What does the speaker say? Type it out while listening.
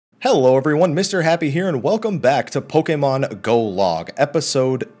Hello everyone, Mr. Happy here, and welcome back to Pokemon Go Log,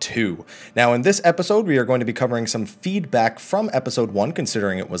 Episode 2. Now in this episode, we are going to be covering some feedback from Episode 1,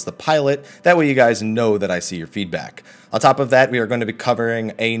 considering it was the pilot. That way you guys know that I see your feedback. On top of that, we are going to be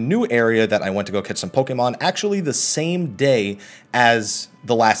covering a new area that I went to go catch some Pokemon, actually the same day as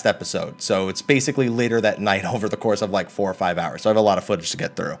the last episode. So it's basically later that night over the course of like 4 or 5 hours. So I have a lot of footage to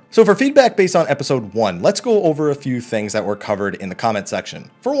get through. So for feedback based on Episode 1, let's go over a few things that were covered in the comment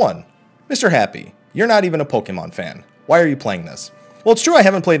section. For one, Mr. Happy, you're not even a Pokemon fan. Why are you playing this? Well, it's true I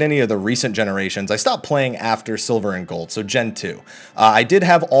haven't played any of the recent generations. I stopped playing after Silver and Gold, so Gen 2. I did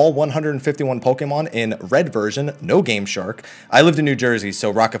have all 151 Pokemon in Red version, no Game Shark. I lived in New Jersey, so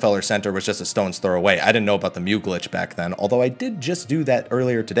Rockefeller Center was just a stone's throw away. I didn't know about the Mew glitch back then, although I did just do that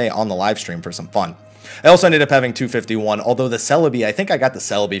earlier today on the live stream for some fun. I also ended up having 251, although the Celebi, I think I got the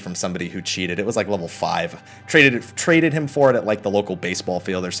Celebi from somebody who cheated. It was like level 5. Traded him for it at like the local baseball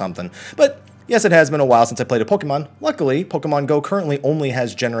field or something. But yes, it has been a while since I played a Pokemon. Luckily, Pokemon Go currently only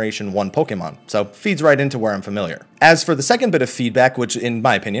has Generation 1 Pokemon, so feeds right into where I'm familiar. As for the second bit of feedback, which in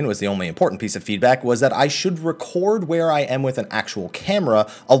my opinion was the only important piece of feedback, was that I should record where I am with an actual camera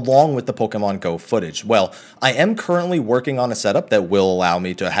along with the Pokemon Go footage. Well, I am currently working on a setup that will allow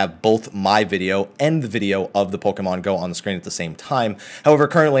me to have both my video and the video of the Pokemon Go on the screen at the same time. However,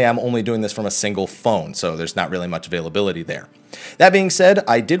 currently I'm only doing this from a single phone, so there's not really much availability there. That being said,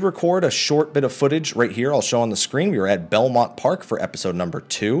 I did record a short bit of footage right here. I'll show on the screen. We were at Belmont Park for episode number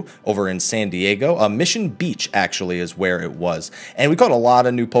 2 over in San Diego. Mission Beach actually is where it was. And we caught a lot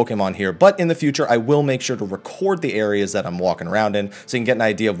of new Pokemon here, but in the future, I will make sure to record the areas that I'm walking around in so you can get an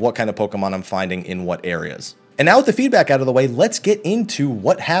idea of what kind of Pokemon I'm finding in what areas. And now with the feedback out of the way, let's get into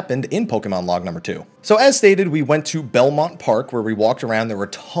what happened in Pokemon Log number 2. So as stated, we went to Belmont Park where we walked around. There were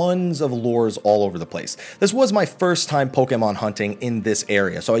tons of lures all over the place. This was my first time Pokemon hunting in this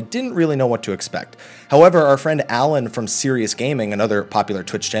area, so I didn't really know what to expect. However, our friend Alan from Serious Gaming, another popular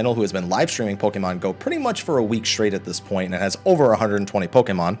Twitch channel who has been live streaming Pokemon Go pretty much for a week straight at this point and has over 120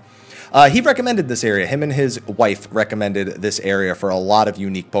 Pokemon, he recommended this area. Him and his wife recommended this area for a lot of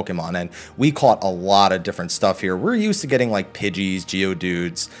unique Pokemon, and we caught a lot of different stuff here. We're used to getting like Pidgeys,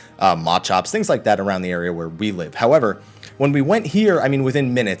 Geodudes, Machops, things like that around the area where we live. However, when we went here, I mean,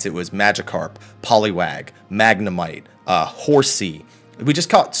 within minutes, it was Magikarp, Poliwag, Magnemite, Horsea. We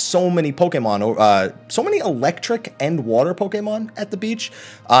just caught so many Pokemon, so many electric and water Pokemon at the beach,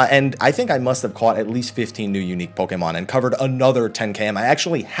 and I think I must have caught at least 15 new unique Pokemon and covered another 10 km. I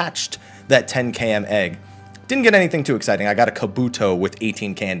actually hatched that 10 km egg. Didn't get anything too exciting. I got a Kabuto with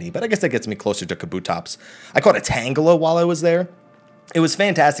 18 candy, but I guess that gets me closer to Kabutops. I caught a Tangela while I was there. It was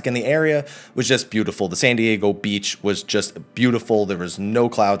fantastic, and the area was just beautiful. The San Diego beach was just beautiful. There was no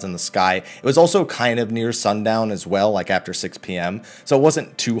clouds in the sky. It was also kind of near sundown as well, like after 6 p.m. So it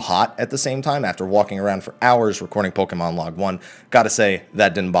wasn't too hot at the same time after walking around for hours recording Pokemon Log 1. Gotta say,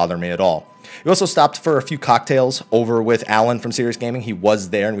 that didn't bother me at all. We also stopped for a few cocktails over with Alan from Serious Gaming. He was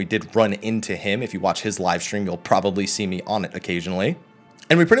there, and we did run into him. If you watch his live stream, you'll probably see me on it occasionally.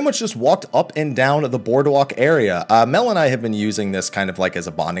 And we pretty much just walked up and down the boardwalk area. Mel and I have been using this kind of like as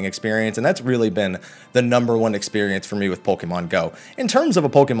a bonding experience, and that's really been the #1 experience for me with Pokemon Go. In terms of a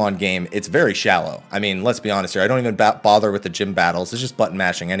Pokemon game, it's very shallow. I mean, let's be honest here, I don't even bother with the gym battles. It's just button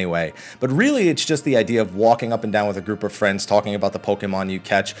mashing anyway. But really, it's just the idea of walking up and down with a group of friends, talking about the Pokemon you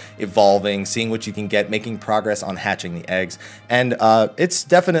catch, evolving, seeing what you can get, making progress on hatching the eggs. And it's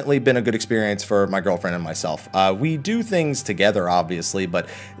definitely been a good experience for my girlfriend and myself. We do things together, obviously, but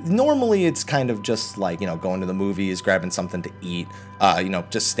normally it's kind of just like, you know, going to the movies, grabbing something to eat, you know,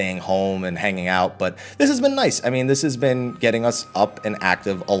 just staying home and hanging out. But this has been nice. I mean, this has been getting us up and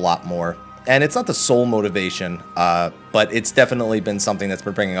active a lot more. And it's not the sole motivation, but it's definitely been something that's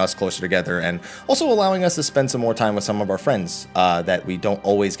been bringing us closer together and also allowing us to spend some more time with some of our friends that we don't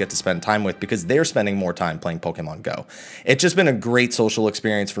always get to spend time with because they're spending more time playing Pokemon Go. It's just been a great social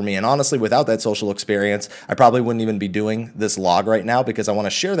experience for me, and honestly, without that social experience, I probably wouldn't even be doing this log right now because I want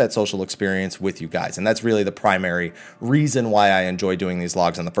to share that social experience with you guys, and that's really the primary reason why I enjoy doing these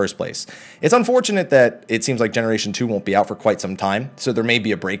logs in the first place. It's unfortunate that it seems like Generation 2 won't be out for quite some time, so there may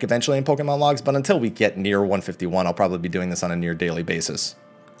be a break eventually in Pokemon logs, but until we get near 151, I'll probably be doing this on a near daily basis.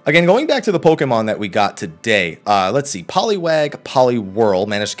 Again, going back to the Pokemon that we got today, let's see, Poliwag, Poliwhirl,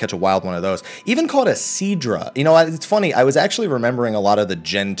 managed to catch a wild one of those. Even caught a Seadra. You know, it's funny, I was actually remembering a lot of the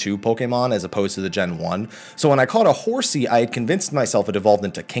Gen 2 Pokemon as opposed to the Gen 1. So when I caught a Horsea, I had convinced myself it evolved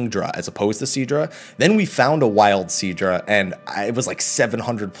into Kingdra as opposed to Seadra. Then we found a wild Seadra, and it was like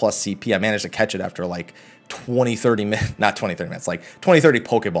 700 plus CP. I managed to catch it after like 20, 30 minutes, not 20, 30 minutes, like 20, 30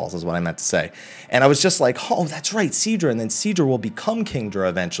 Pokeballs is what I meant to say. And I was just like, oh, that's right, Seadra, and then Seadra will become Kingdra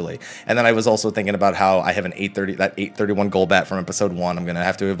eventually. And then I was also thinking about how I have an 831 Golbat from episode 1. I'm going to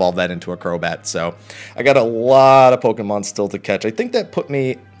have to evolve that into a Crobat. So I got a lot of Pokemon still to catch. I think that put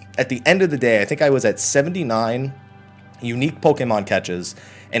me, at the end of the day, I think I was at 79 unique Pokemon catches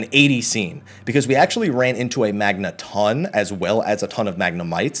and 80 seen, because we actually ran into a Magneton as well as a ton of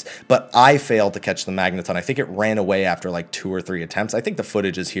Magnemites, but I failed to catch the Magneton. I think it ran away after like 2 or 3 attempts. I think the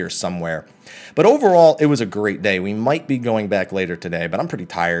footage is here somewhere. But overall, it was a great day. We might be going back later today, but I'm pretty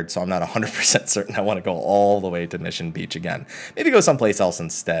tired, so I'm not 100% certain I want to go all the way to Mission Beach again. Maybe go someplace else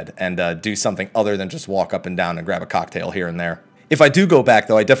instead and do something other than just walk up and down and grab a cocktail here and there. If I do go back,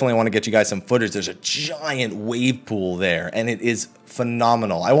 though, I definitely want to get you guys some footage. There's a giant wave pool there, and it is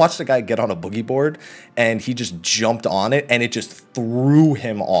phenomenal. I watched a guy get on a boogie board, and he just jumped on it, and it just threw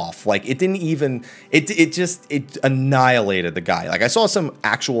him off. Like, it didn't even, it annihilated the guy. Like, I saw some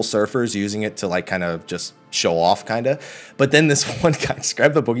actual surfers using it to, like, kind of just show off, kind of. But then this one guy just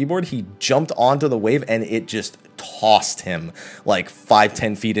grabbed the boogie board, he jumped onto the wave, and it just tossed him like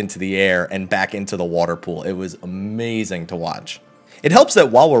 5-10 feet into the air and back into the water pool. It was amazing to watch. It helps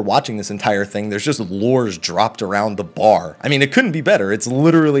that while we're watching this entire thing, there's just lures dropped around the bar. I mean, it couldn't be better. It's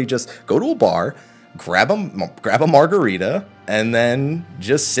literally just go to a bar, grab a margarita, and then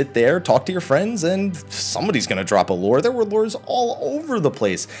just sit there, talk to your friends, and somebody's going to drop a lure. There were lures all over the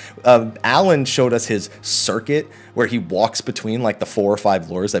place. Alan showed us his circuit where he walks between like the 4 or 5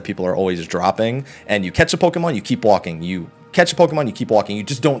 lures that people are always dropping, and you catch a Pokemon, you keep walking. You catch a Pokemon, you keep walking. You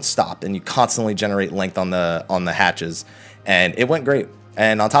just don't stop, and you constantly generate length on the hatches, and it went great.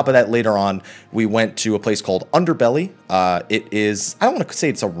 And on top of that, later on, we went to a place called Underbelly. It is, I don't want to say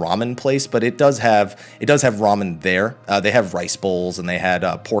it's a ramen place, but it does have ramen there. They have rice bowls, and they had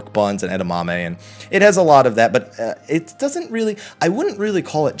pork buns and edamame, and it has a lot of that, but it doesn't really, I wouldn't really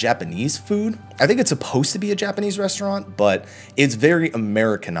call it Japanese food. I think it's supposed to be a Japanese restaurant, but it's very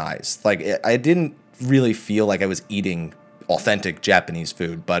Americanized. Like, I didn't really feel like I was eating authentic Japanese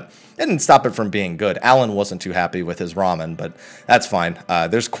food, but it didn't stop it from being good. Alan wasn't too happy with his ramen, but that's fine.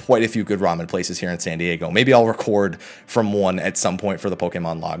 There's quite a few good ramen places here in San Diego. Maybe I'll record from one at some point for the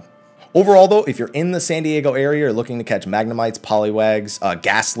Pokemon log. Overall, though, if you're in the San Diego area, you're looking to catch Magnemites, Poliwags,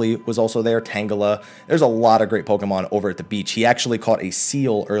 Ghastly was also there, Tangela. There's a lot of great Pokemon over at the beach. He actually caught a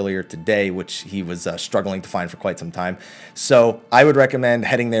seal earlier today, which he was struggling to find for quite some time. So I would recommend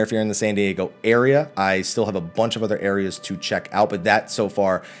heading there if you're in the San Diego area. I still have a bunch of other areas to check out, but that so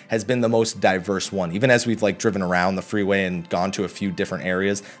far has been the most diverse one. Even as we've like driven around the freeway and gone to a few different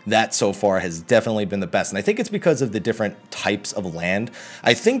areas, that so far has definitely been the best. And I think it's because of the different types of land.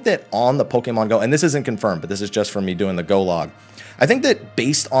 I think that on the Pokemon Go, and this isn't confirmed, but this is just from me doing the Go log, I think that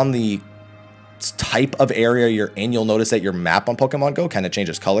based on the type of area you're in, you'll notice that your map on Pokemon Go kind of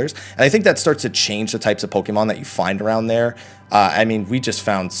changes colors, and I think that starts to change the types of Pokemon that you find around there. I mean, we just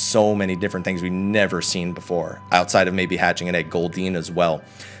found so many different things we've never seen before, outside of maybe hatching it at Goldeen as well.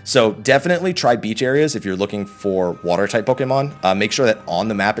 So definitely try beach areas if you're looking for water-type Pokemon. Make sure that on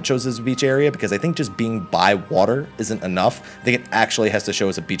the map it shows as a beach area, because I think just being by water isn't enough. I think it actually has to show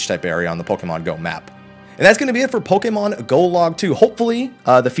as a beach-type area on the Pokemon Go map. And that's going to be it for Pokemon Go Log 2. Hopefully,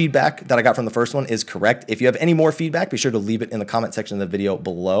 the feedback that I got from the first one is correct. If you have any more feedback, be sure to leave it in the comment section of the video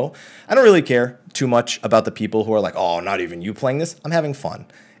below. I don't really care too much about the people who are like, oh, not even you playing this. I'm having fun.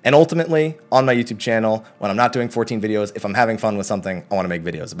 And ultimately, on my YouTube channel, when I'm not doing 14 videos, if I'm having fun with something, I want to make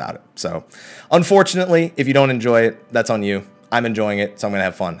videos about it. So, unfortunately, if you don't enjoy it, that's on you. I'm enjoying it, so I'm going to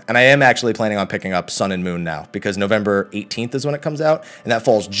have fun. And I am actually planning on picking up Sun and Moon now, because November 18th is when it comes out, and that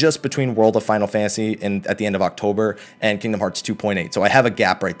falls just between World of Final Fantasy and at the end of October and Kingdom Hearts 2.8. So I have a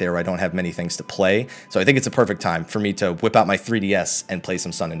gap right there where I don't have many things to play. So I think it's a perfect time for me to whip out my 3DS and play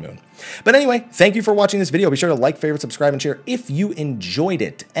some Sun and Moon. But anyway, thank you for watching this video. Be sure to like, favorite, subscribe, and share if you enjoyed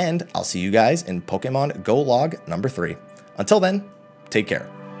it. And I'll see you guys in Pokemon Go Log number 3. Until then, take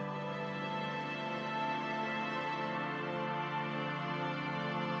care.